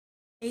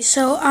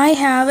So I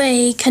have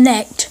a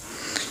Kinect,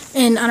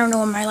 and I don't know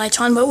when my light's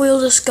on, but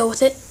we'll just go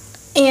with it.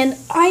 And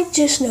I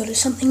just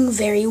noticed something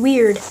very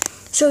weird.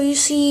 So you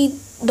see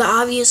the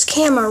obvious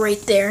camera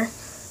right there.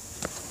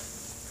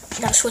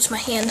 I gotta switch my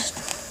hand.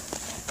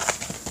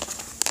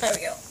 There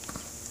we go.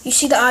 You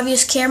see the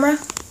obvious camera?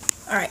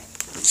 Alright,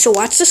 so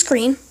watch the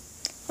screen.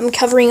 I'm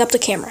covering up the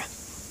camera.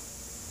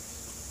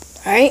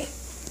 Alright?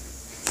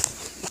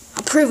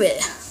 I'll prove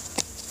it.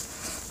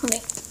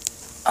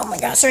 Oh my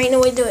gosh, there ain't no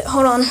way to do it.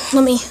 Hold on,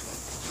 let me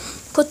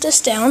put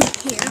this down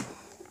here.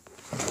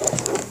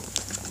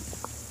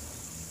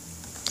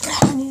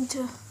 I need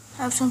to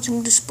have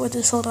something to support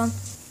this. Hold on.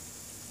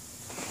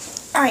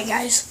 Alright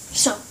guys,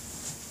 so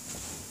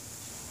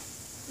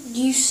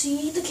you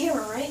see the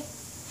camera, right?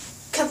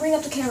 Covering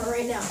up the camera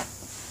right now.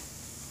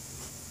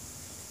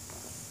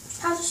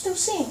 How's it still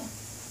seeing?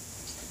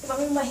 If I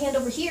move my hand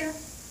over here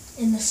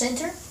in the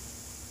center,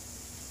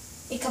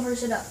 it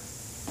covers it up.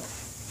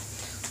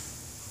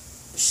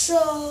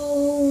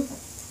 So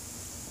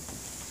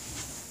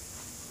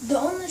the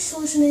only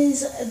solution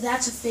is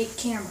that's a fake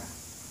camera.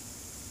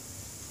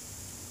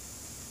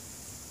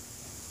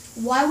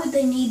 Why would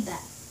they need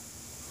that?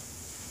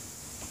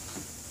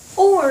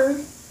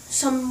 Or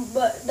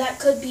but that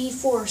could be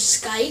for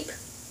Skype,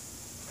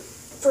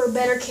 for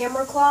better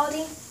camera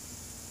quality.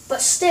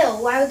 But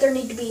still, why would there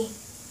need to be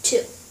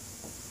two?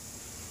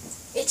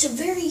 It's a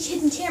very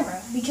hidden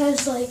camera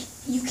because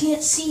you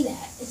can't see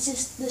that. It's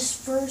just this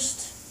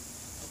first.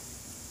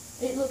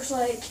 It looks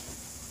like,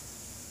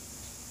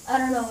 I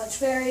don't know, it's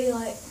very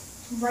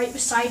right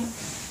beside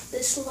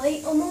this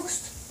light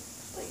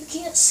almost, but you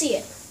can't see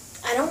it.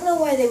 I don't know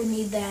why they would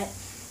need that.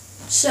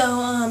 So,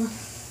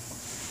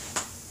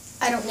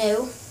 I don't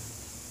know.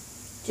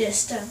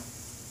 Just,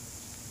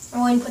 I'm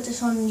going to put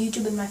this on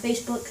YouTube and my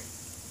Facebook.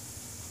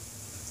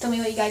 Tell me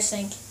what you guys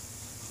think.